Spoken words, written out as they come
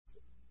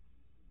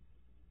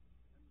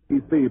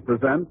NBC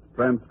presents,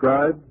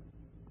 transcribed,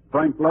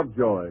 Frank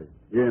Lovejoy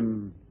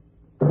in...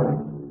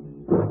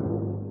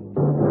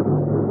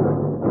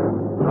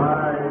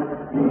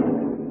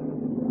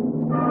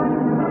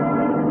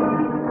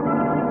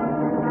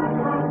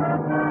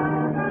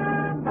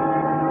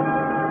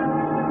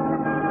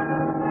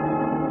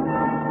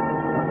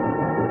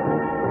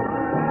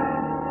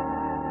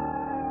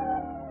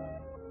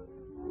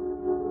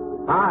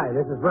 Hi,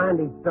 this is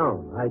Randy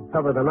Stone. I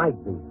cover the night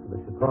beat for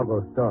the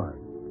Chicago Star.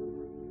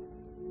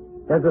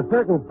 There's a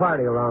certain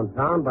party around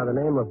town by the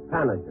name of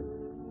Panagen.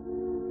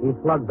 He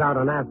slugs out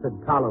an acid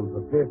column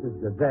for Pierce's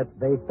Gazette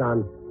based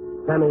on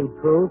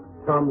semi-truth,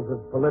 crumbs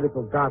of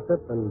political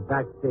gossip, and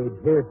backstage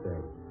hearsay.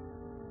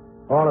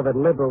 All of it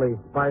liberally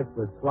spiced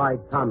with sly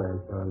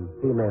comments on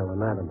female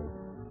anatomy.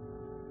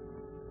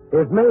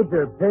 His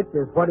major pitch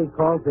is what he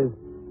calls his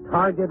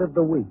target of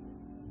the week,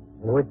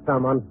 in which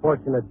some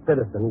unfortunate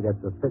citizen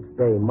gets a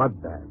 6-day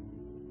mud bath.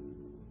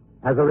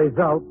 As a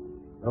result,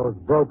 those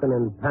broken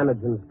in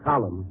Panagen's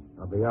column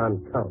are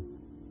beyond count.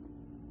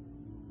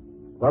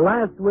 Well,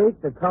 last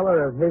week, the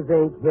color of his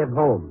ink hit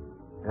home,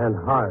 and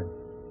hard.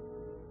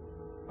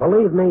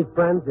 Believe me,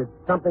 friends, it's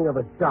something of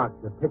a shock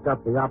to pick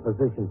up the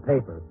opposition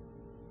paper,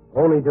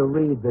 only to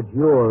read that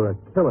you're a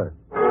killer.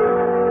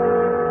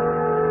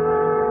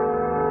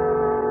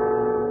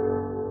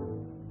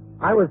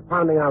 I was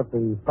pounding out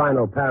the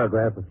final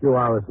paragraph a few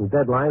hours from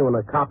deadline when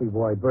a copy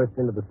boy burst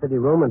into the city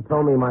room and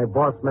told me my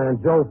boss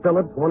man, Joe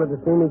Phillips, wanted to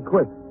see me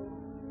quick.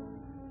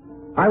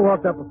 I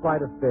walked up a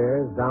flight of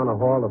stairs, down a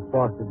hall of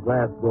frosted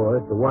glass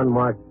doors to one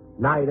marked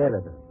Night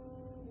Editor.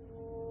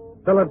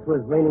 Phillips was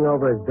leaning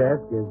over his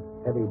desk, his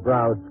heavy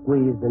brows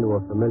squeezed into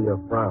a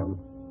familiar frown.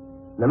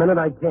 The minute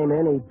I came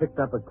in, he picked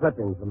up a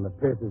clipping from the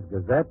Pierce's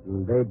Gazette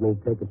and bade me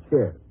take a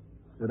chair.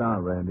 Sit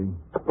down, Randy.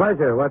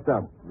 Pleasure. What's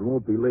up? You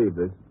won't believe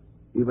this.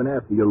 Even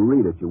after you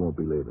read it, you won't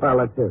believe it. Well,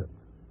 let's hear it.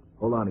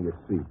 Hold on to your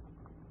seat.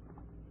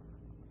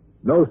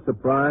 No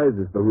surprise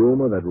is the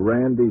rumor that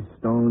Randy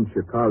Stone,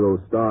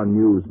 Chicago Star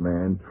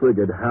newsman,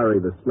 triggered Harry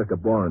the Slicker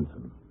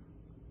Borenson.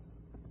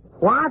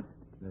 What?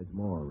 There's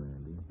more,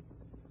 Randy.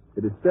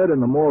 It is said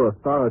in the more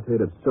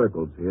authoritative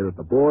circles here that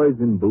the boys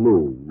in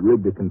blue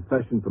rigged a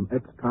confession from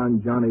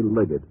ex-con Johnny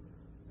Liggett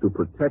to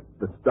protect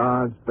the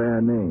Star's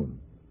fair name.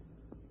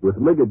 With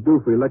Liggett due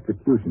for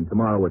electrocution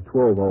tomorrow at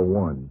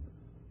 12:01,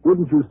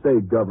 wouldn't you say,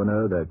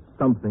 Governor, that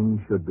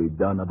something should be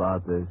done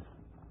about this?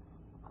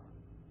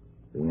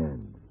 The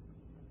end.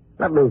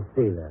 Let me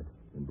see that.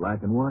 In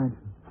black and white?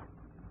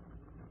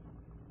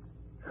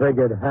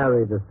 Triggered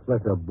Harry the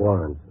Slicker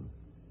Borenson.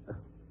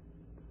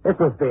 This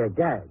must be a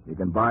gag. You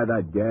can buy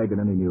that gag at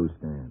any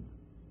newsstand.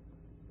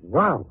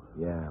 Wow.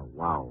 Yeah,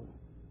 wow.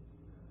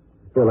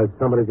 I feel like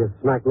somebody just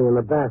smacked me in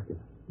the basket.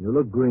 You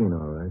look green, all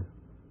right.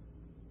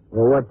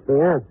 Well, what's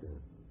the answer?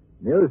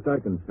 Nearest I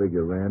can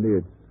figure, Randy,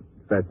 it's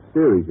that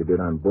series you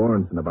did on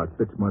Borenson about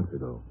 6 months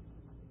ago.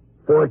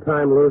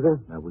 4-time loser?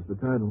 That was the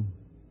title.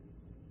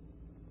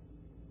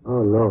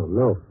 Oh,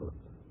 no, folks.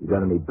 You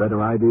got any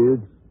better ideas?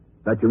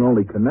 That's your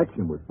only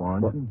connection with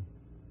Borenson?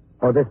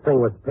 Oh, this thing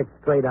was picked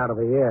straight out of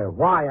the air.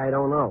 Why, I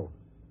don't know.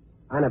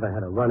 I never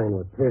had a run-in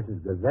with Pierce's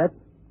Gazette.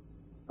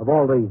 Of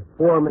all the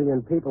 4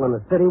 million people in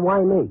the city,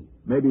 why me?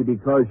 Maybe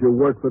because you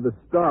work for the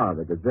Star,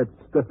 the Gazette's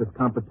stiffest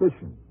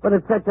competition. But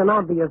it's such an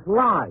obvious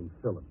lie,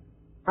 Philip.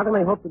 How can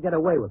they hope to get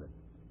away with it?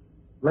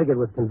 Liggett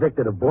was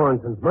convicted of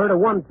Borenson's murder.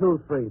 1,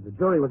 2, 3. The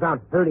jury was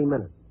out 30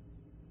 minutes.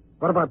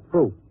 What about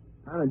proof?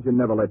 Panagen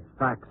never let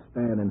facts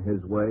stand in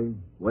his way.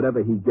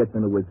 Whatever he gets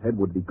into his head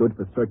would be good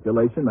for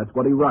circulation. That's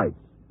what he writes.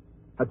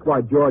 That's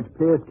why George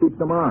Pierce keeps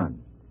him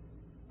on.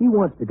 He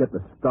wants to get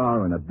the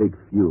Star in a big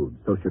feud,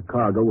 so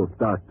Chicago will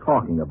start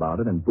talking about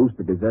it and boost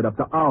the Gazette up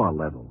to our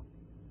level.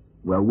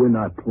 Well, we're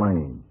not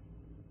playing.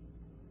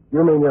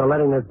 You mean you're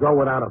letting this go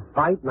without a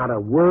fight, not a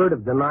word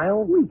of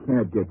denial? We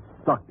can't get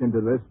sucked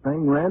into this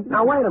thing, Randy.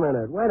 Now, wait a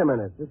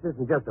minute. This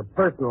isn't just a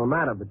personal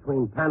matter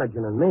between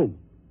Panagen and me.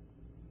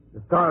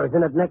 The Star is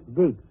in it neck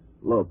deep.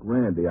 Look,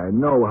 Randy, I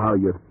know how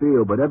you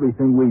feel, but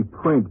everything we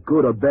print,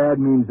 good or bad,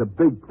 means a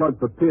big plug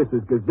for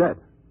Pierce's Gazette.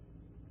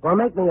 Well,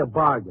 make me a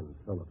bargain,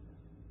 Phillips.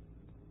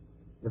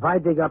 If I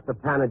dig up the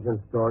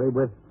Panagen story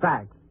with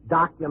facts,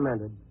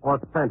 documented,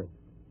 authentic,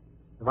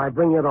 if I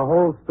bring you the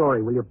whole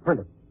story, will you print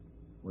it?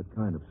 What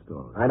kind of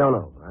story? I don't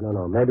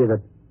know. Maybe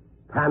that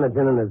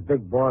Panagen and his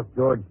big boss,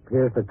 George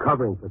Pierce, are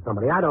covering for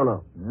somebody. I don't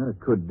know. Yeah, it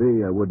could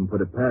be. I wouldn't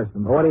put it past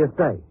them. Well, what do you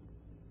say?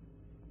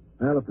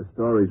 Well, if the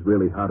story's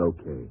really hot,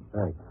 okay.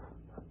 Thanks.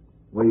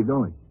 Where are you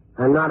going?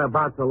 I'm not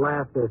about to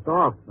laugh this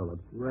off,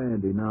 Phillips.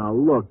 Randy, now,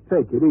 look,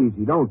 take it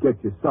easy. Don't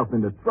get yourself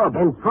into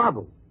trouble. In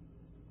trouble?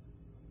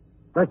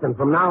 Listen,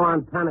 from now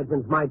on,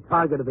 Panagen's my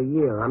target of the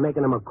year. I'm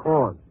making him a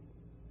cause.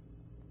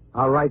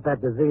 I'll write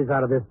that disease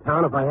out of this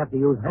town if I have to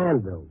use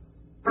handbills.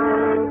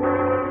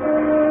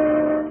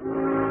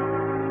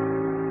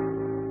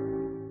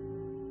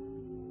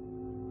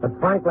 But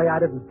frankly, I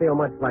didn't feel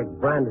much like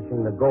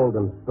brandishing the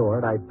golden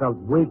sword. I felt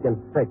weak and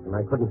sick, and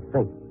I couldn't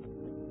think.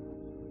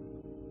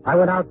 I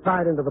went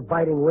outside into the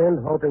biting wind,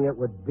 hoping it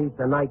would beat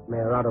the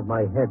nightmare out of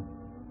my head.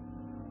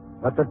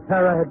 But the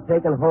terror had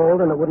taken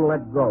hold and it wouldn't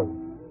let go.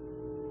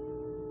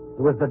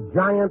 It was the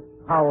giant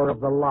power of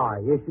the lie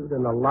issued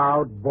in the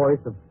loud voice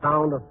of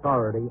sound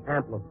authority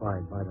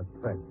amplified by the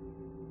press.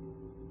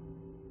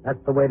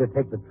 That's the way to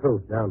take the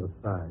truth down to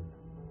size.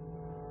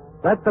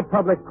 Let the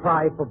public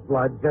cry for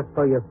blood just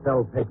so you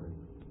sell papers.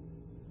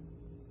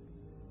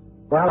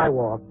 Well, I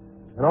walked,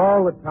 and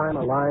all the time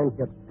a line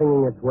kept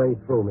singing its way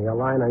through me, a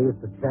line I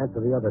used to chant to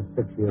the other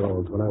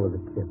 6-year-olds when I was a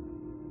kid.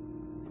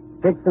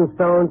 Sticks and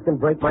stones can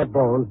break my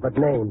bones, but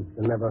names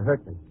can never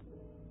hurt me.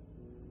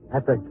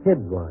 That's a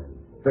kid's line,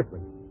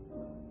 strictly.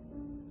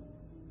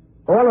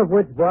 All of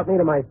which brought me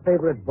to my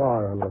favorite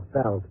bar on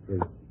LaSalle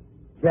Street.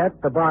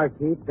 Chet, the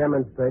barkeep,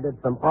 demonstrated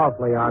some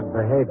awfully odd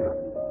behavior.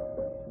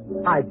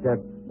 Hi, Chet.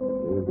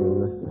 Evening,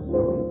 Mr.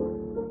 Stone.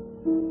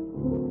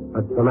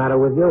 What's the matter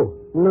with you?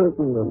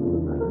 Nothing the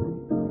matter.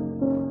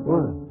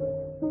 What?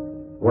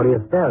 What are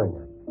you staring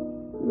at?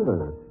 You're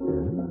not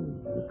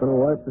scared. Just gonna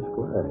wipe the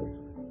squares.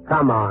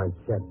 Come on,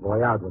 Chet,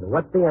 boy, out with it.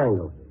 What's the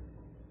angle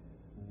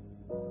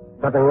here?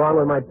 Something wrong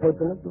with my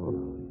patronage?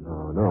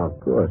 No, of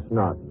course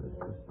not,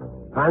 Mr.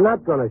 Stone. I'm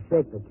not going to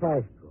shake the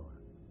cash drawer.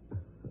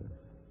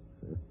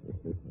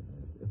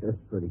 That's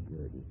pretty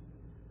good.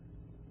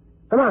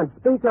 Come on,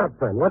 speak up,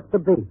 friend. What's the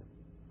beef?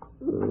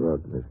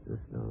 Look, Mr.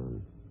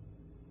 Stone.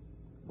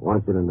 I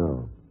want you to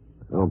know,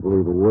 I don't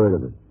believe a word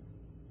of it.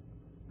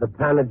 The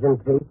Panagen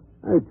thief?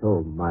 I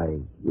told Mike,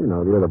 the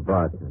other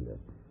bartender.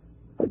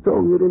 I told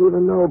him you didn't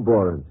even know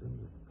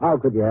Borenson. How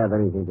could you have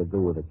anything to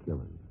do with the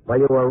killing? Well,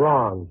 you were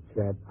wrong,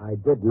 Chet. I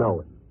did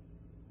know him.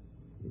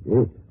 You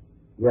did?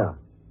 Yeah.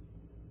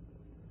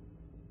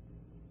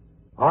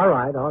 All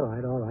right.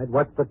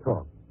 What's the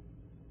talk?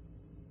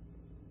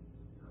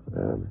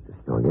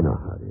 Mr. Stone, you know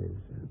how it is.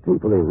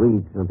 People, they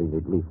read something, they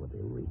believe what they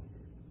read.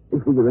 They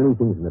figure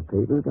anything's in the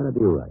paper, it's got to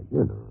be right,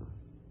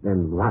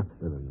 Then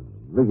Watson and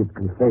Liggets'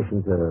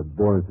 confession to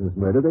Borenson's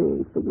murder,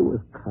 they figure was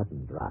cut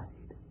and dried.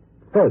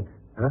 Fakes,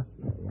 huh?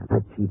 Yeah,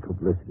 that cheap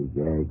publicity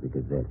gag the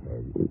Gazette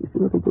has. You see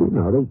what they do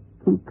now? They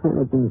keep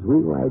Panagen's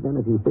real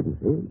identity hidden,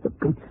 see? It's a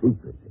big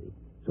secret, see?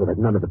 So that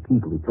none of the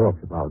people he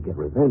talks about get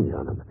revenge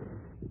on him.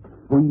 It's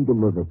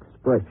freedom of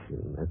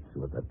expression. That's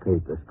what the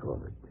papers call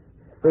it.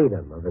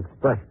 Freedom of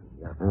expression,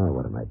 yeah. Oh,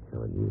 what am I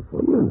telling you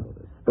for? You know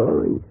the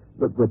story.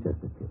 But just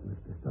a tip,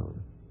 Mr. Stone.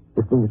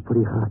 This thing is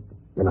pretty hot.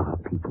 You know how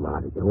people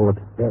are. They get all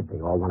upset. They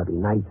all want to be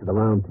knights of the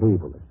round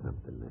table or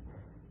something.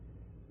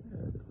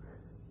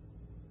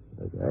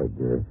 Look, I'd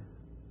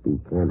be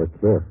kind of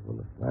careful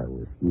if I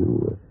was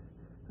you.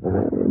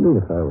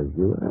 If I was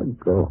you, I'd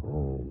go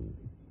home.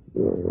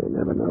 You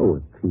never know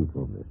with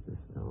people, Mr.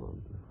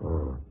 Stone.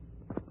 Oh.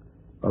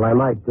 Well, I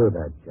might do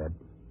that, Chet.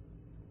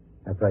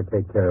 After I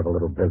take care of a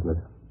little business.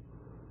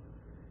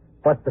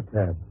 What's the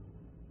tab?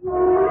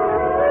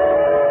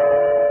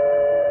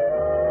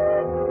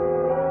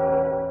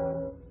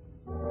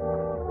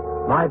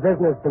 My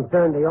business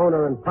concerned the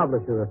owner and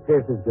publisher of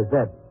Pierce's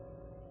Gazette.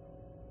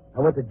 I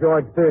went to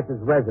George Pierce's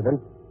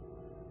residence.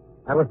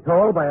 I was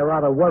told by a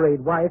rather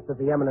worried wife that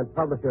the eminent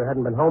publisher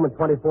hadn't been home in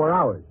 24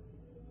 hours.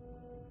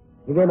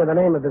 He gave me the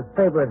name of his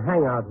favorite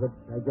hangout, which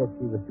I guess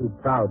he was too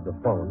proud to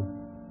phone,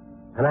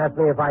 and asked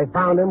me if I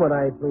found him, would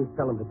I please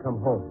tell him to come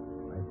home.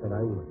 I said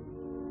I would.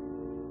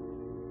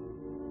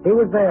 He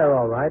was there,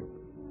 all right.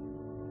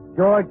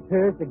 George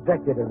Pierce,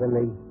 executive in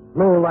the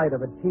blue light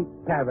of a cheap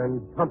tavern,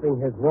 pumping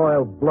his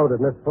royal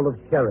bloatedness full of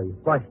sherry,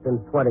 flushed and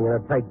sweating in a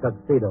tight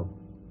tuxedo.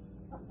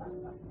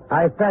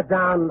 I sat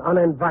down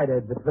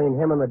uninvited between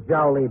him and the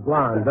jowly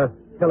blonde, thus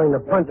killing the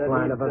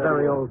punchline of a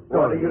very old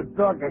story. What are you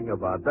talking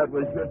about? That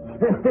was your...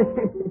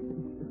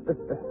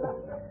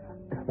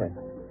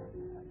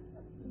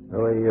 Who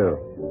are you?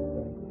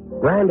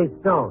 Randy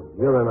Stone.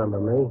 You remember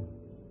me.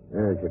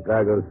 Yeah,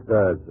 Chicago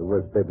Stars, the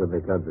worst paper in the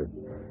country.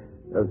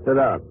 Sit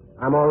down.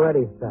 I'm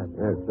already set.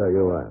 Yes, so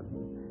you are.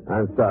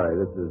 I'm sorry,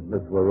 this is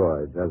Miss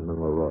Leroy, Jasmine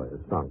Leroy, a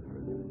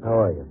songstress. How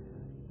are you?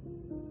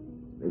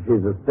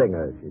 She's a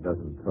singer. She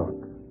doesn't talk.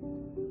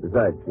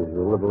 Besides, she's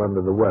a little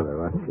under the weather,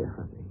 aren't you,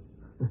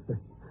 honey?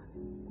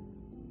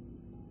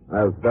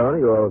 Well, Stone,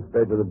 you all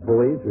stayed with the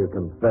police. You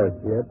confessed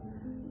yet?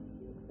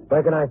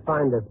 Where can I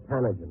find this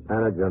Panagen?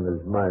 Panagen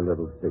is my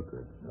little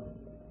secret.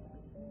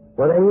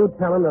 Well, then you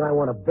tell him that I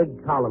want a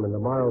big column in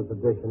tomorrow's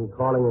edition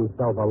calling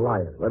himself a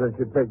liar. Why don't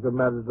you take the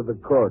matter to the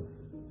courts?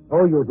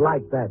 Oh, you'd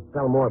like that.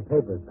 Sell more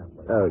papers that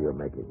way. Oh, you're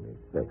making me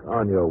sick.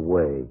 On your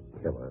way,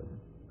 killer.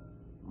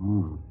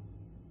 Oh,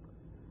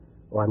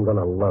 I'm going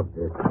to love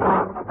this.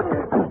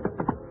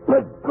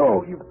 Let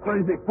go, you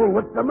crazy fool.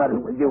 What's the matter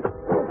with you?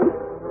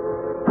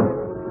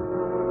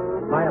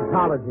 My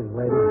apologies,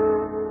 lady.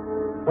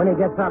 When he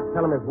gets up,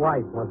 tell him his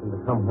wife wants him to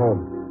come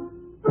home.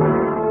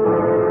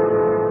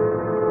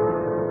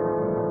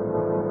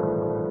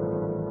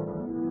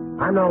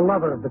 I'm no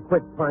lover of the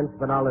quick punch,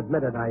 but I'll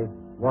admit it, I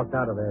walked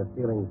out of there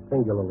feeling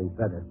singularly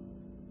better.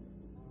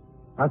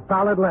 A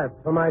solid left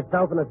for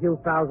myself and a few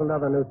thousand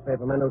other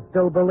newspapermen who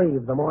still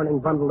believe the morning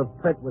bundle of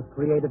print was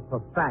created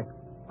for facts,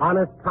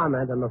 honest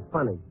comment, and the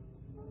funny.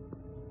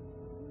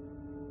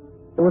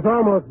 It was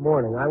almost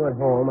morning. I went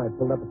home. I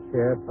pulled up a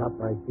chair, propped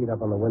my feet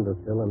up on the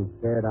windowsill, and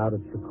stared out at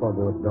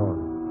Chicago at dawn.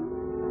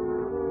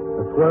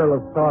 A swirl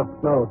of soft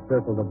snow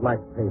circled the black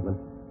pavement.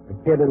 A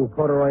kid in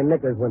corduroy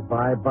knickers went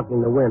by,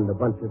 bucking the wind, a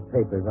bunch of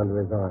papers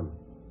under his arm.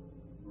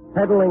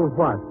 Peddling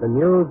what? The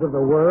news of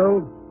the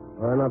world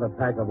or another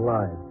pack of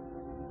lies?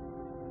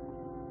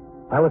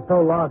 I was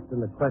so lost in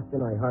the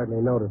question I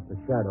hardly noticed the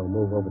shadow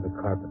move over the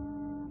carpet.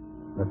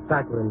 The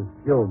saccharine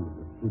fumes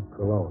of cheap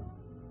cologne.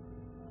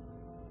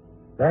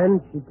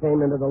 Then she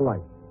came into the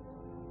light.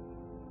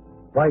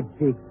 White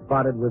cheeks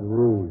spotted with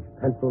rouge,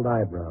 penciled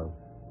eyebrows,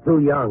 too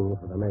young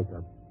for the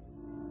makeup.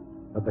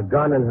 But the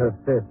gun in her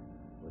fist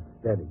was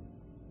steady.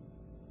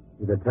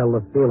 You could tell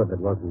the feel of it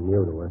wasn't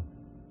new to her.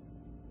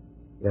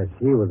 Yes,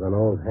 she was an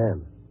old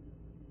hand.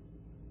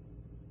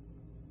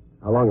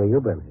 How long have you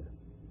been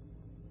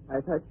here?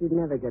 I thought you'd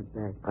never get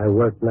back. I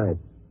work nights.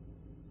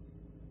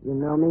 You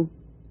know me?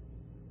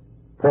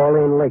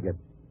 Pauline Liggets.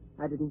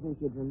 I didn't think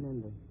you'd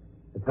remember.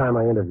 The time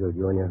I interviewed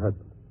you and your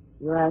husband.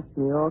 You asked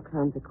me all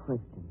kinds of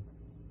questions.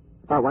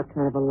 About what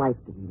kind of a life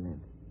did we live?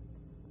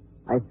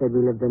 I said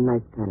we lived a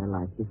nice kind of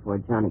life before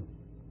Johnny.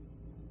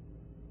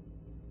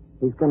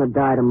 He's going to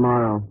die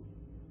tomorrow.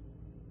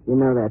 You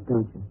know that,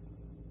 don't you?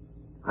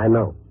 I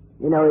know.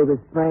 You know he was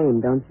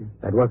framed, don't you?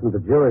 That wasn't the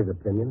jury's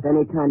opinion. If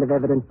any kind of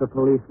evidence the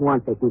police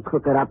want, they can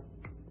cook it up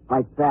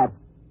like that.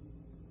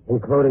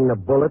 Including the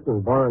bullet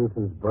in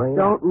Borenson's brain?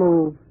 Don't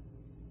move.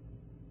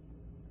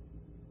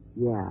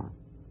 Yeah.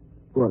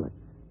 Bullets.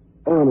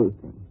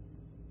 Anything.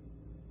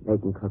 They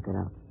can cook it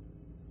up.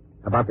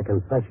 About the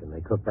confession,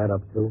 they cooked that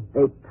up, too?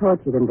 They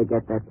tortured him to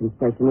get that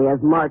confession. He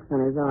has marks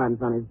on his arms,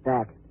 on his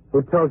back.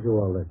 Who told you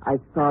all this? I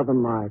saw the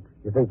marks.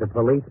 You think the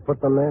police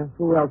put them there?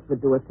 Who else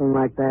would do a thing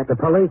like that? The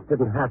police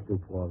didn't have to,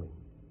 Pauline.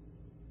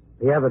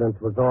 The evidence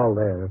was all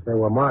there. If there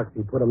were marks,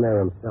 he put them there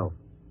himself.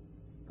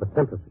 For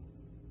sympathy.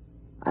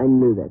 I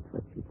knew that's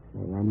what you'd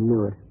say. I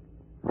knew it.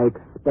 I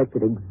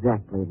expected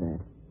exactly that.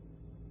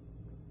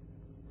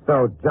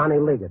 So Johnny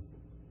Liggett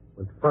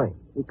was framed.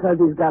 Because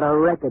he's got a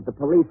record. The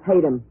police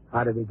hate him.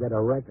 How did he get a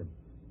record?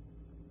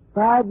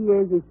 5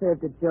 years he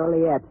served at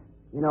Joliet.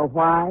 You know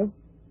why?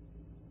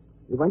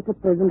 He went to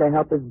prison to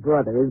help his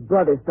brother. His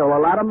brother stole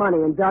a lot of money,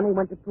 and Johnny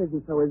went to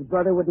prison so his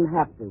brother wouldn't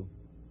have to.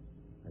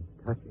 That's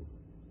touching.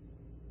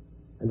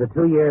 And the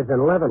 2 years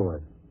in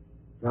Leavenworth.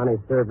 Johnny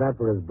served that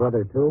for his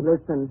brother, too?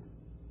 Listen,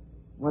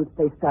 once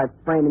they start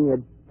framing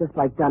you, just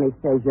like Johnny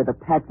says, you're the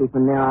patsy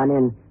from there on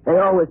in. They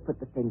always put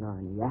the finger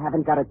on you. You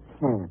haven't got a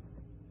chance.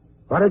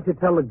 Why didn't you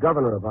tell the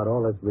governor about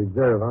all this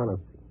reserve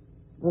honesty?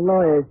 The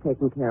lawyer's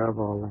taking care of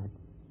all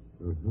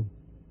that. Mm-hmm.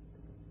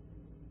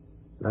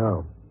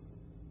 Now,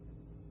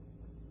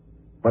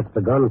 what's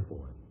the gun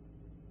for?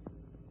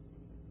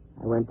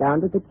 I went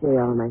down to the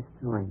jail and I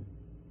saw him.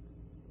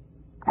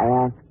 I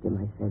asked him,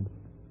 I said,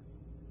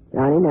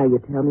 Johnny, now you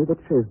tell me the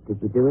truth.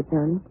 Did you do it,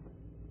 Johnny?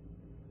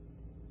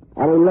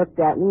 And he looked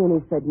at me and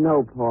he said,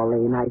 no,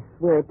 Pauline, I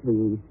swear to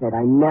you, he said,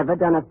 I never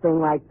done a thing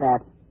like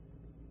that.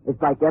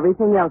 It's like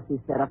everything else, he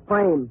said, a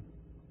frame.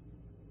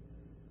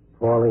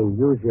 Pauline,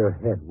 use your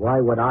head.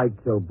 Why would I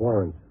kill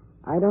Borenson?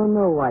 I don't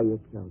know why you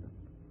killed him.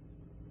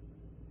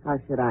 How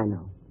should I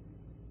know?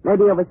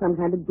 Maybe over some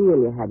kind of deal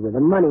you had with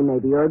him, money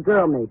maybe, or a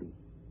girl maybe.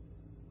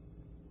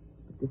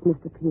 But this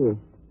Mr. Pierce,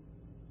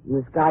 and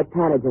this guy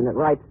Panagen that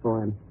writes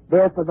for him,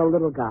 they're for the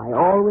little guy,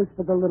 always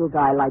for the little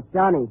guy like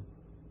Johnny.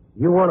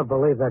 You want to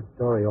believe that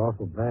story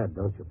awful bad,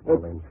 don't you,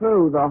 Pauline? It's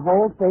true. The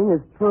whole thing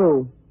is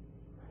true.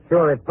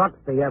 Sure, it bucks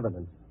the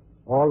evidence.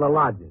 All the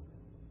logic.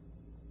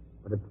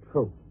 But it's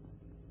true.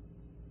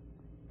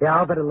 Yeah,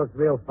 I'll bet it looks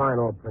real fine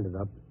all printed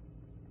up.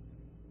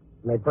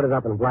 When they put it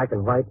up in black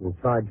and white and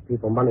charge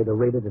people money to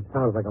read it, it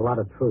sounds like a lot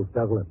of truth,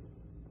 doesn't it?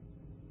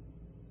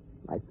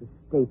 Like the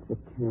state's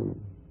attorney.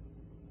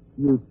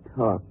 You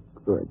talk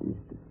good,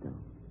 Mr.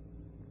 Stone.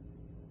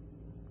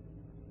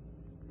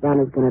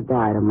 Johnny's going to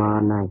die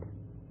tomorrow night.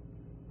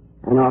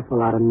 An awful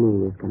lot of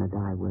me is going to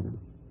die with him.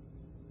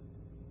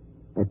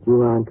 But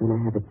you aren't going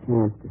to have a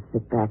chance to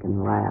sit back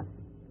and laugh.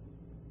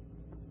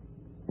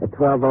 At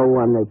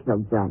 12:01, they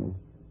killed Johnny.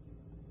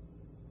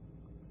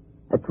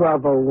 At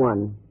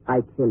 12:01,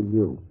 I kill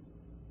you.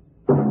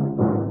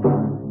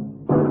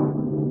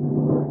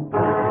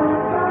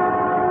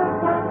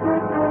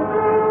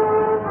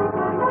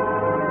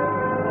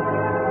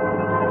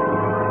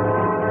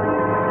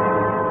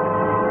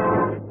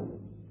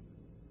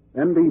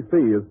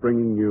 NBC is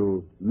bringing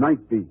you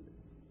Night Beat,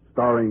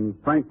 starring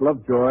Frank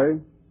Lovejoy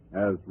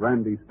as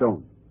Randy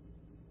Stone.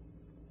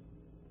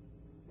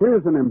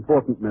 Here's an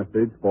important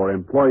message for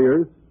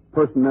employers,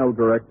 personnel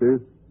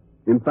directors,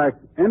 in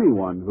fact,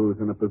 anyone who's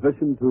in a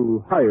position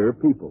to hire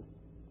people.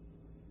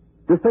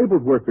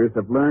 Disabled workers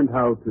have learned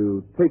how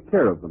to take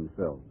care of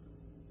themselves.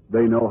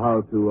 They know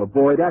how to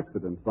avoid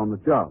accidents on the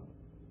job.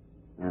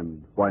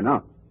 And why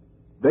not?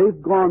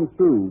 They've gone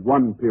through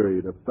one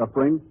period of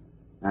suffering,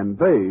 and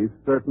they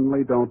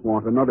certainly don't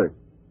want another.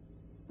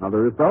 Now, the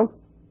result?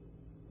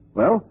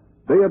 Well,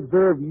 they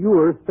observe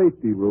your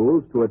safety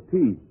rules to a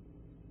T.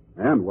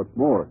 And what's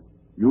more,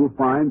 you'll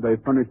find they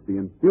furnish the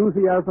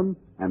enthusiasm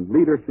and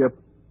leadership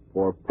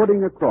for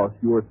putting across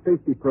your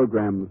safety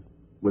programs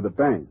with a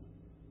bang.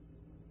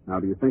 Now,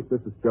 do you think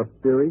this is just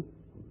theory?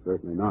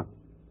 Certainly not.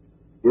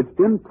 It's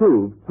been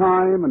proved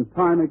time and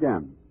time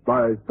again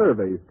by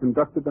surveys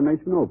conducted the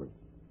nation over.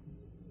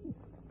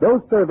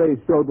 Those surveys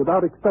showed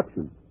without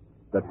exception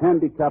that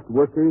handicapped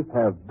workers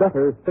have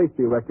better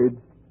safety records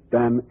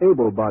than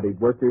able-bodied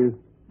workers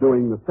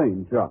doing the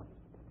same job.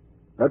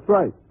 That's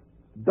right,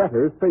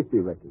 better safety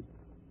records.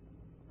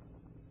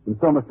 And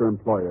so, Mr.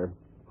 Employer,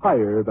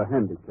 hire the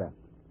handicapped.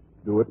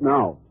 Do it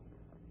now.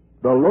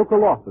 The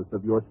local office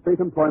of your state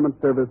employment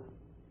service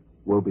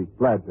will be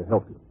glad to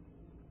help you.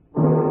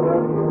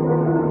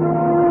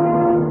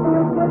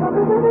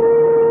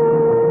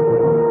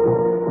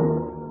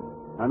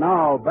 And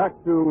now, back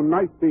to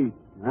Night Beat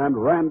and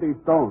Randy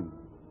Stone.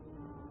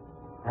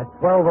 At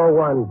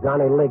 12:01,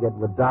 Johnny Liggett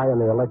would die in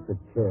the electric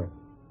chair.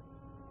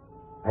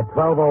 At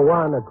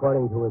 12:01,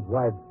 according to his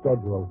wife's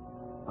schedule,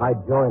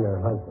 I'd join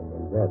her husband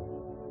in bed.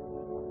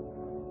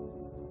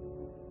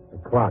 The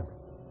clock.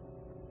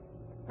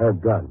 Her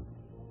gun.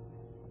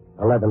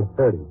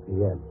 11:30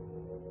 p.m.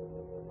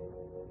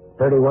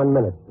 31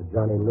 minutes to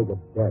Johnny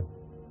Liggett's death.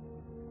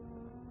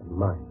 And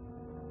mine.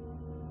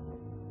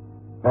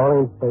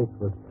 Pauline's face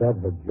was set,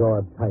 her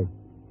jaw tight.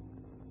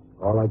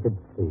 All I could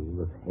see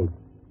was hate.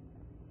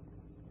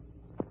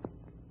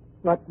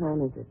 What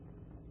time is it?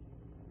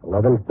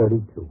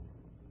 11:32.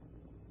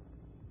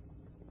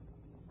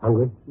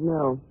 Hungry?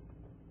 No.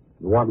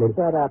 You want me to...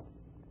 Shut up.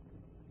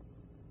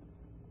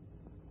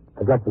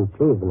 I got some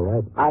cheese in the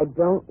ice. I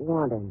don't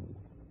want any.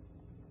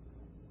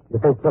 You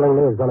think killing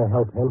me is going to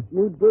help him?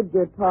 You did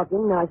your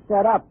talking. Now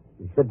shut up.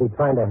 You should be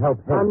trying to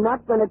help him. I'm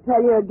not going to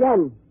tell you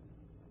again.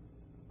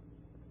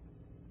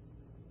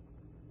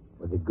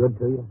 Was he good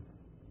to you?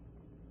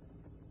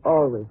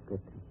 Always good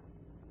to me.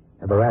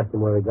 Ever asked him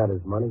where he got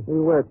his money? He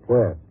worked.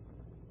 Where?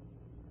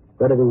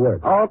 Where did he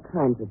work? All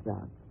kinds of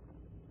jobs.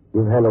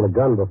 You've handled a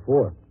gun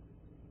before.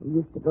 We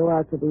used to go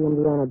out to the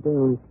Indiana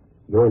Dunes.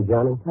 You and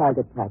Johnny?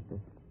 Target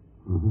practice.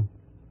 Mm-hmm.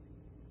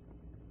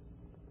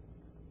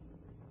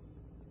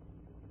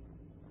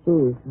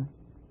 Cheese, huh?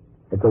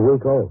 It's a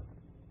week old.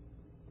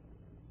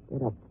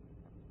 Get up.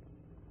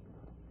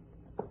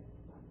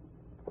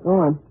 Go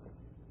on.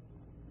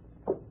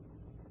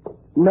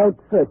 No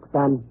tricks.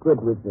 I'm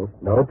good with this.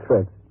 No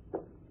tricks.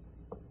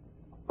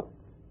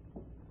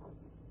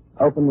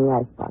 Open the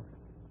icebox.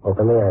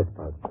 Open the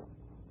icebox.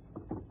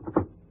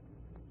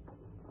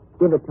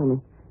 Give it to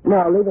me.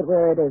 No, leave it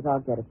where it is. I'll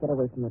get it. Get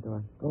away from the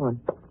door. Go on.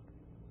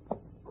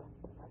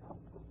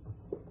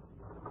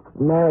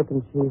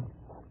 American cheese.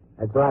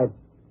 That's right.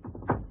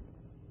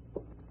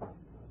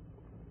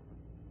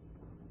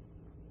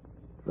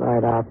 Try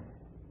it out.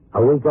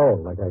 A week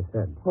old, like I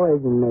said.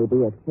 Poison,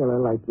 maybe. A killer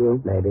like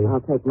you. Maybe.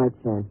 I'll take my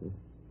chances.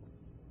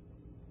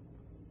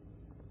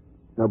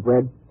 No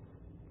bread?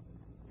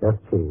 Just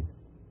cheese.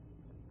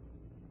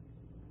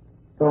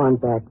 Go on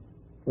back.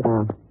 Sit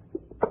down.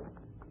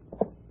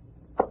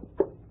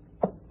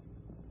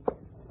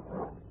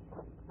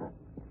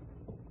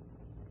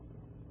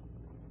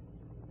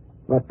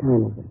 What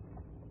time is it?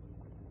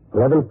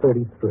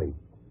 11:33.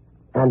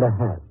 And a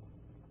half.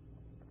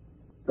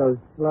 Goes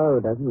slow,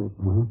 doesn't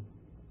it? Mm-hmm.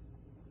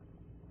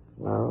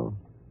 Slow.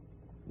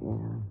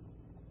 Yeah.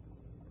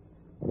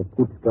 But it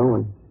keeps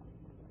going.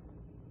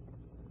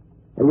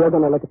 And you're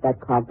going to look at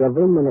that clock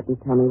every minute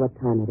and tell me what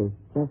time it is.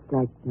 Just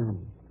like Johnny,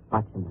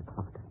 watching the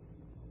clock.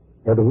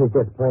 Maybe he's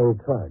just playing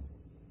cards.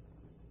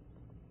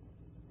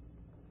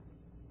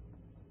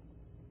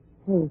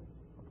 Hey,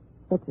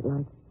 what's it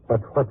like?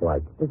 What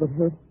like? Does it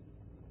hurt?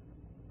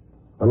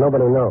 Well,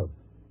 nobody knows.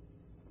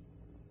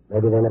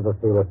 Maybe they never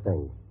feel a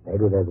thing.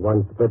 Maybe there's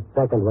one split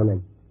second when they...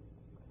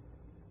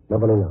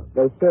 Nobody knows.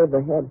 They shave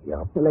their head.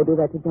 Yeah. Will they do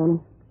that to Johnny?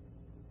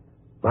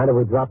 Mind if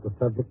we drop the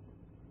subject?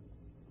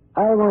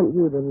 I want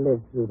you to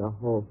live through the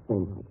whole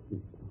thing like he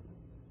did.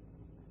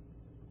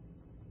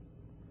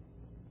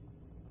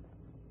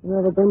 You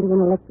ever been to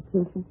an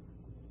electrocution?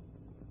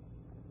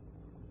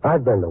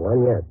 I've been to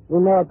one, yes. You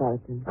know about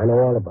it, then. I know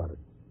all about it.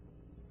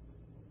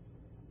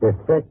 You're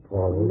sick,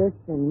 Pauline.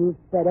 Listen, you've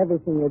said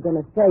everything you're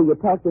going to say. You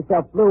talked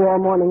yourself blue all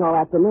morning, all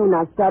afternoon.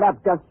 Now shut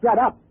up. Just shut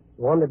up.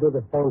 You want to do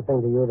the same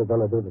thing to you they're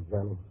going to do to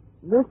Johnny.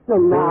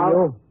 Listen now.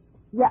 You?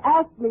 You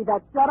asked me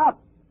that. Shut up.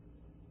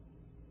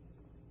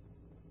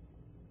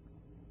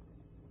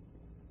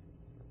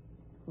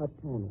 What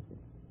time is it?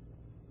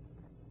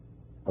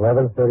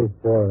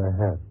 11:34 and a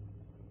half.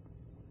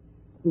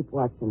 Keep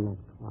watching that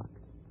clock.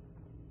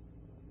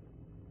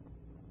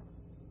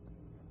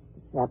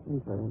 The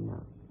chaplain's are in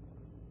now.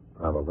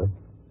 Probably.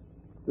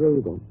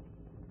 Reading.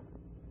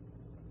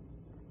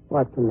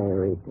 What can they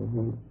read to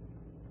him?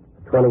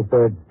 The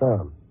 23rd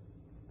Psalm.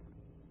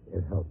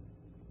 It helps.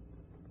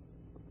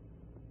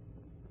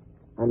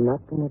 I'm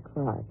not going to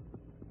cry.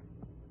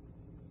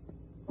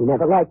 He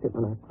never liked it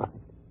when I cried.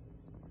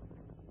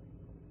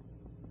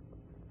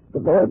 The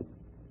Lord.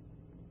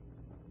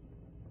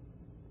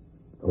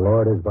 The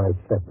Lord is my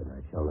shepherd,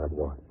 I shall not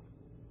want.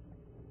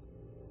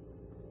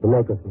 He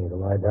maketh me to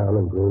lie down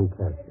in green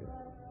pastures.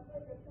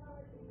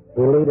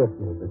 He leadeth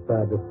me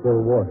beside the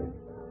still waters.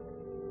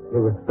 He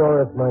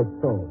restoreth my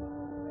soul.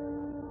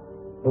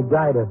 He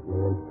guideth me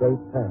in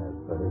straight paths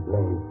for his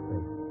name's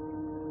sake.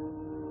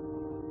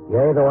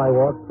 Yea, though I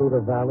walk through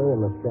the valley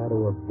in the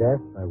shadow of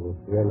death, I will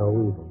fear no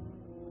evil,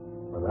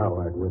 for thou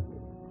art with me.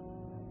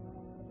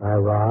 Thy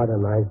rod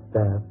and thy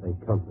staff, they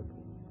comfort me.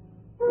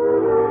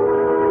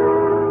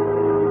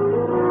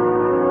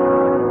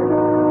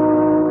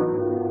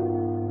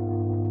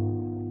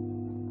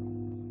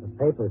 The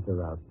papers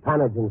are out.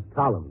 Panagin's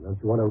column. Don't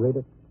you want to read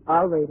it?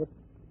 I'll read it.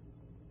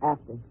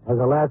 After. As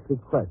a last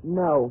request.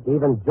 No.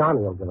 Even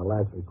Johnny will get a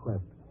last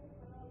request.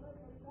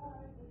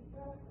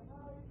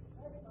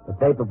 The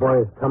paper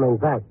boy is coming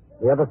back.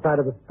 The other side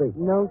of the street.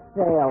 No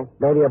sale.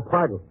 Maybe a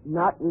pardon.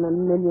 Not in a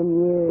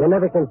million years. You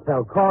never can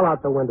tell. Call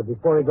out the window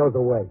before he goes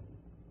away.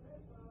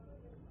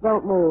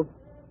 Don't move.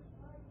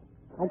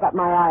 I got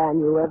my eye on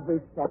you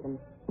every second.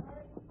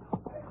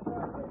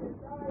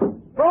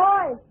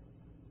 Boy!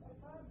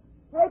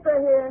 Paper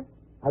here.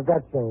 I've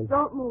got change.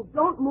 Don't move.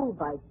 Don't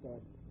move, I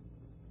said.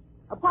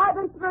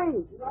 Apartment 3.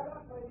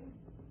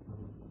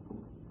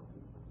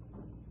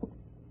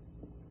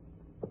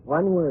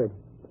 One word.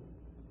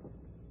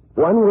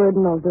 One word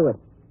and I'll do it.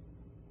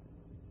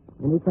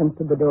 When he comes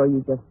to the door,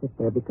 you just sit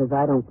there, because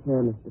I don't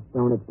care, Mr.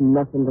 Stone. It's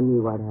nothing to me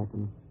what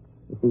happens.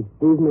 If he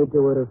sees me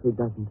do it or if he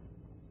doesn't.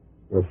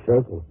 You're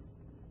shaking.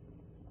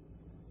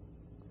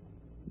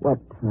 What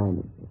time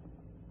is it?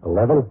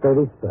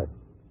 11:37.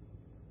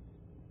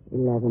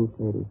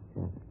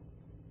 11:37.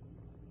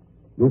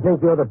 You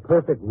think you're the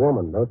perfect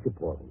woman, don't you,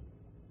 Pauline?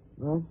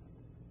 What?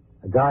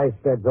 A guy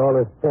sheds all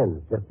his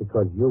sins just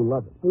because you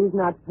love him. He's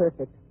not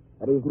perfect,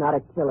 but he's not a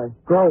killer.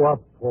 Grow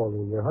up,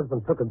 Pauline. Your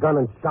husband took a gun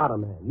and shot a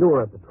man. You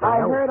were at the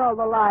trial. I heard all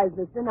the lies,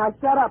 mister. Now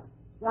shut up.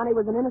 Johnny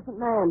was an innocent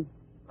man.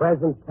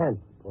 Present tense,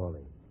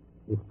 Pauline.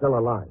 He's still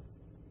alive.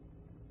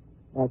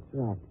 That's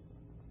right.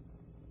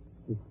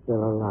 He's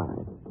still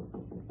alive.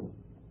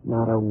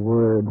 Not a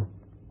word.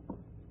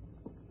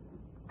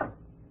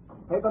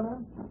 Paper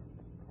man?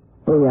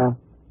 Here you are.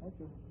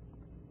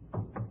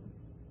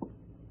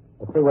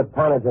 Let's see what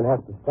Panagen has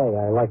to say.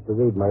 I like to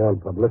read my own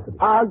publicity.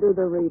 I'll do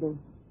the reading.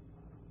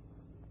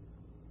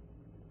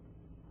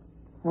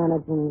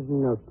 Hannigan's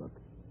notebook.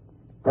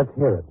 Let's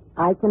hear it.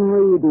 I can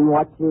read and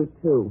watch you,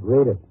 too.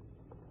 Read it.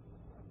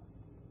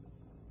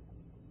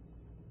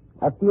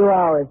 A few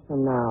hours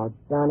from now,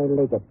 Johnny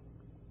Liggets,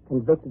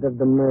 convicted of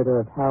the murder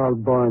of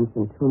Harold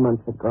Borenson 2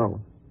 months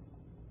ago,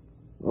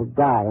 will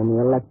die in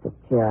the electric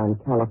chair on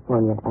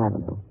California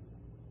Avenue.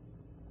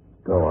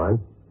 Go on.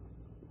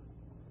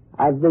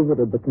 I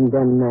visited the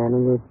condemned man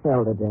in his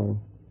cell today.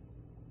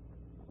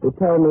 He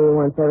told me he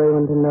wants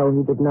everyone to know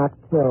he did not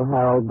kill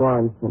Harold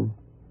Borenson.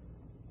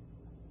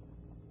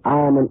 I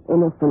am an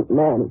innocent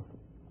man.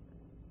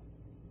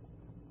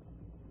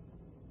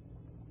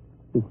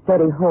 He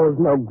said he holds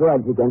no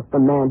grudge against the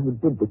man who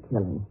did the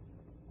killing.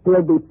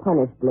 He'll be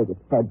punished, Liggett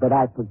said, but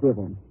I forgive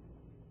him.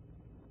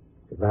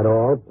 Is that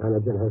all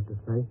Panagen has to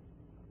say?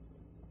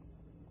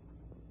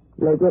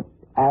 Liggett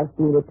asked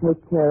me to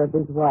take care of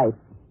his wife,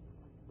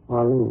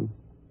 Pauline.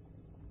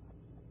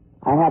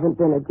 I haven't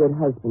been a good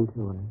husband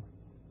to her.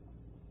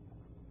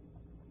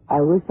 I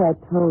wish I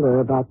told her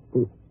about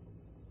the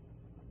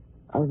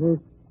other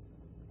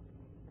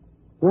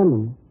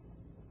women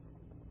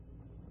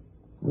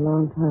a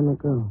long time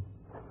ago.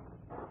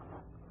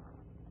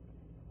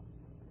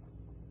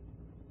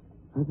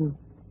 Other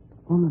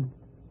woman.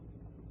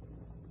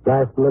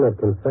 Last minute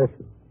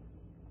confession.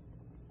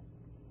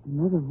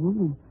 Another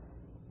woman.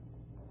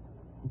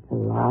 It's a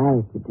lie.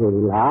 It's a dirty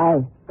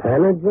lie.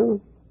 Panagen?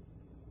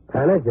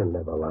 Panagen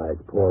never lies,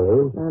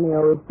 Pauline. Johnny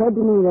always said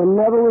to me there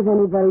never was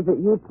anybody but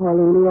you,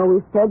 Pauline. He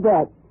always said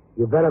that.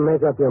 You better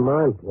make up your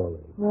mind,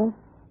 Pauline. What?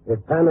 If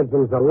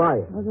Panagen's a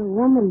liar. Other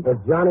woman. If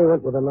Johnny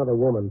went with another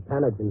woman,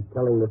 Panagen's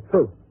telling the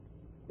truth.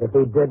 If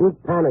he didn't,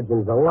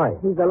 Panagen's a liar.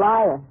 He's a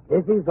liar.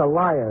 If he's a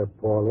liar,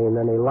 Pauline,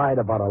 then he lied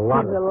about a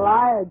lot He's of a things.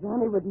 liar.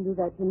 Johnny wouldn't do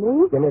that to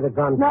me. Give me the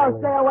gun, No, Pauline.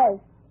 stay away.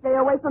 Stay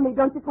away from me.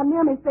 Don't you come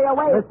near me. Stay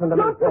away. Listen to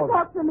me, Don't you Pauline.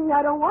 talk to me.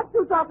 I don't want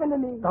you talking to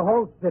me. The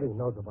whole city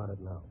knows about it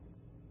now.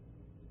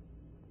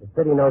 The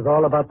city knows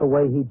all about the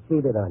way he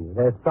cheated on you.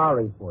 They're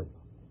sorry for you.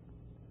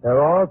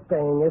 They're all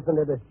saying, isn't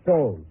it a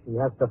shame she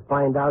has to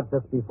find out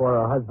just before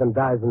her husband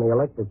dies in the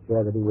electric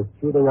chair that he was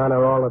cheating on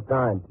her all the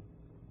time.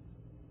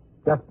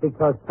 Just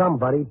because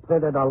somebody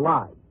printed a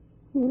lie.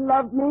 He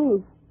loved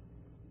me.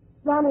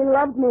 Johnny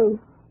loved me.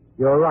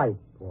 You're right,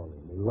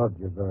 Pauline. He loved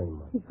you very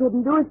much. He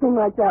couldn't do a thing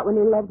like that when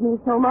he loved me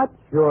so much.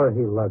 Sure,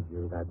 he loved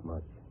you that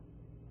much.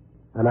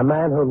 And a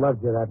man who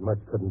loved you that much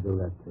couldn't do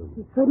that to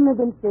He you. couldn't have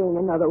been seeing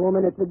another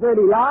woman. It's a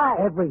dirty lie.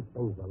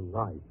 Everything's a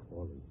lie,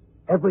 Pauline.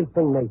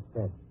 Everything they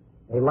said.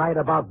 They lied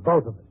about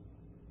both of us.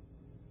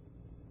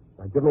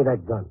 Now, give me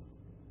that gun.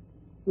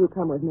 You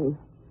come with me.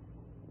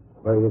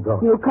 Where are you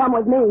going? You come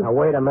with me. Now,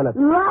 wait a minute.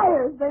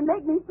 Liars! They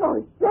make me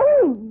so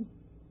ashamed.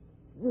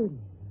 Dirty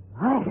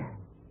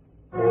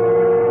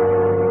liars.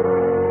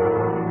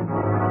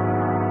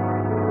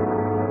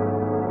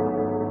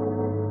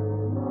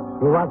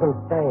 She wasn't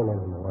sane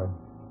anymore.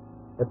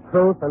 The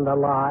truth and the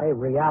lie,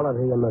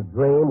 reality and the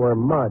dream were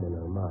mud in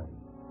her mind.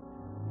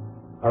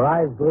 Her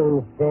eyes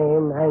gleamed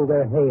shame,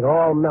 anger, hate,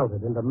 all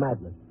melted into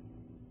madness.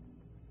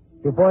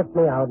 She forced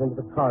me out into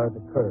the car at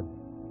the curb.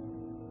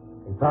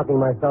 In talking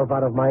myself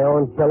out of my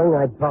own killing,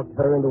 I talked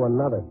her into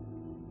another.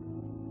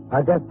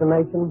 Our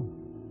destination,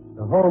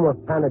 the home of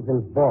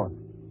Panagin's boss,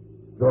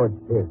 George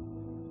Pierce.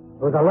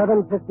 It was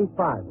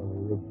 11:55 when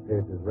we reached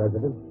Pierce's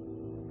residence.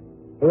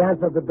 He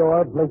answered the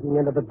door, blinking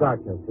into the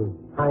darkness, his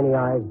tiny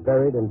eyes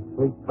buried in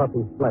sleek,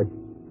 puffy flesh.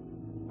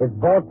 His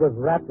bulk was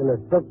wrapped in a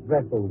silk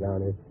dressing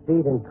gown, his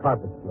feet in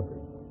carpet slippers.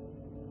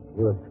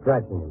 He was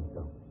scratching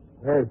himself.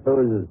 Yes, who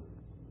is it?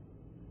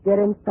 Get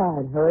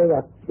inside. Hurry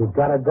up. She's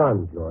got a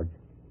gun, George.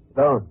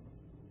 Don't.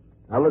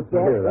 Now listen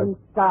Get here.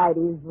 inside.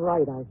 He's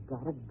right. I've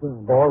got a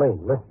gun. Pauline,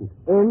 listen.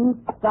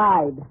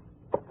 Inside.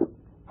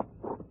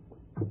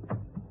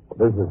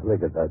 Mrs.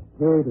 Liggett, that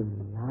Dirty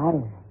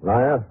liar.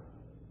 liar.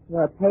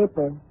 Your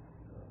paper.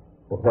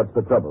 What's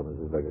the trouble,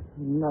 Mrs. Liggett?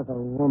 Another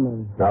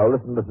woman. Now,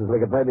 listen, Mrs.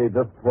 Liggett, maybe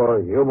just for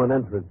human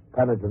interest,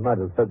 Panagen might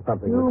have said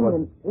something that Human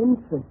wasn't...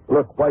 interest.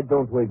 Look, why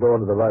don't we go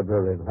into the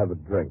library and have a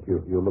drink?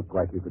 You look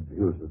like you could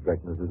use a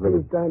drink, Mrs.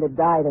 Liggett. He's going to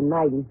die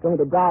tonight. He's going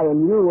to die,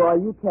 and all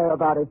you care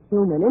about is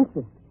human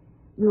interest.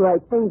 You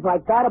write things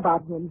like that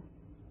about him,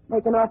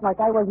 making off like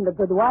I wasn't a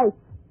good wife.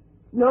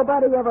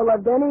 Nobody ever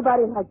loved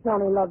anybody like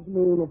Johnny loved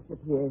me, Mr.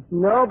 Pierce.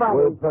 Nobody.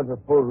 We'll print a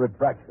full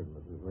retraction,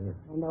 Mrs. Liggett.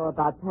 I know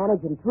about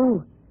Panagen,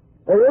 too.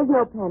 There is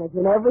no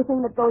Panagen.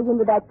 Everything that goes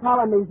into that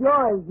column is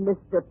yours,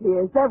 Mr.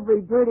 Pierce.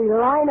 Every dirty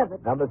line of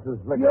it. Now,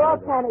 Mrs. Liggett... You're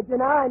Panagen,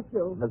 aren't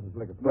you? Mrs.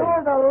 Liggett, please.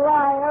 You're the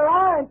liar,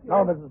 aren't you?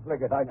 No, Mrs.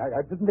 Liggett, I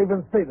didn't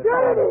even see this.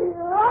 Dirty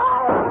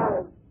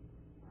liar!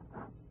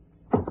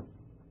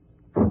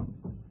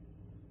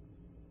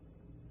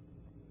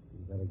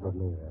 You better give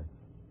me that.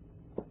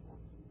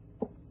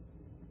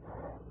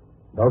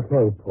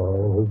 Okay,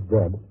 Pauline, he's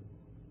dead.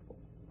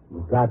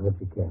 You got what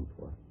you came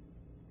for.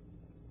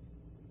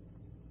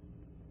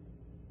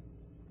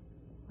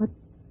 What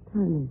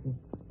time is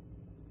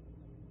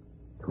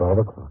it? 12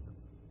 o'clock.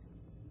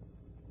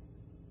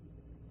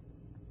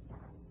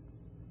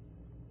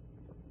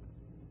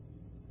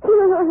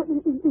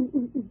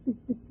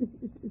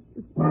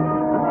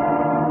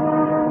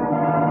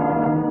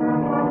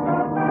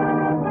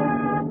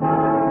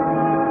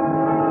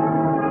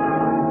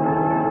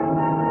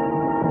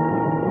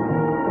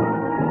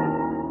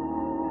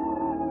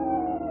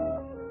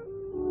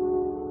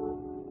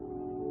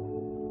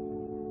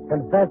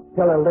 Confessed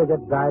killer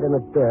Liggett died in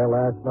a chair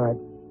last night,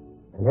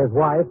 and his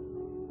wife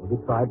will be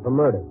tried for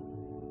murder.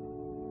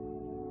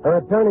 Her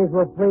attorneys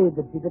will plead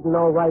that she didn't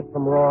know right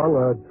from wrong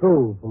or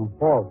true from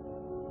false.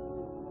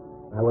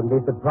 I wouldn't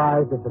be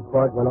surprised if the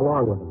court went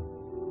along with them.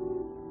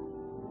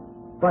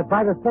 But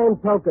by the same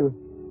token,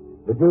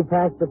 did you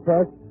pass the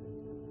test?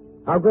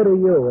 How good are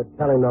you at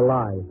telling the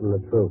lie from the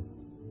truth?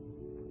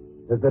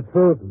 Does the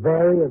truth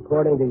vary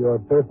according to your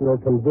personal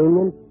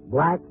convenience?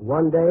 Black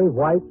one day,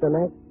 white the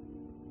next?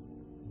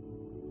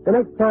 The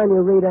next time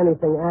you read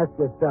anything, ask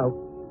yourself,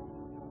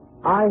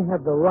 I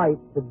have the right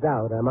to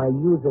doubt. Am I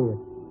using it?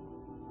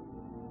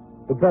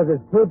 Because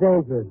it's too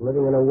dangerous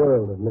living in a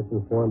world of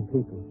misinformed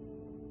people.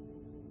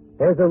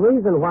 There's a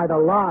reason why the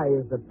lie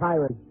is the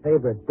tyrant's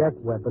favorite death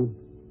weapon.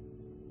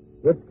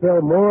 It's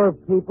killed more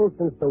people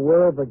since the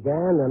world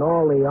began than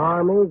all the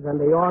armies and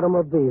the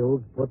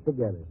automobiles put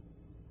together.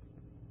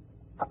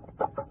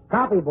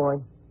 Copy,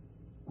 boy.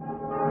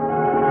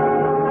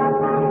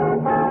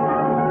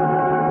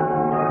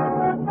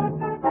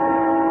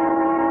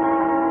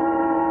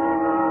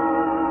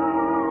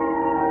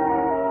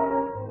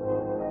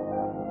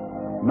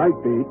 Night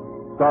Beat,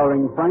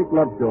 starring Frank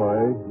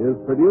Lovejoy, is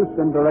produced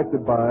and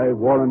directed by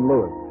Warren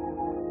Lewis.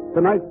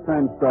 Tonight's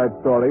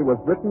transcribed story was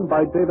written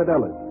by David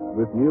Ellis,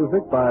 with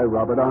music by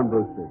Robert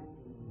Armbruster.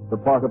 The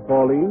part of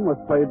Pauline was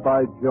played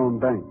by Joan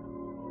Banks.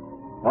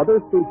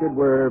 Others featured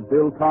were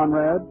Bill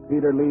Conrad,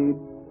 Peter Leeds,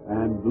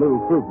 and Lou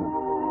Krugman.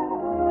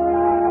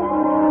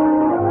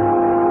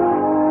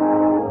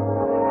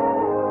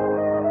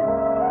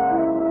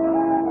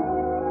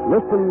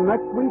 Listen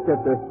next week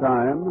at this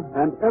time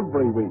and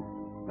every week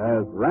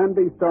as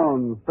Randy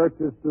Stone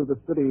searches through the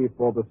city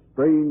for the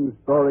strange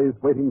stories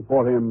waiting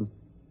for him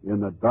in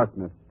the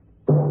darkness.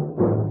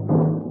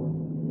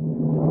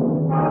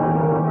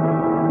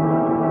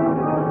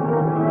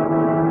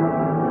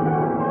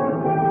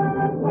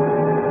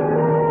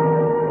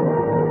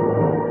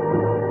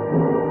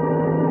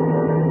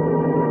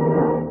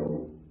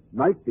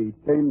 Night Beat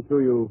came to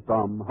you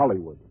from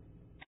Hollywood.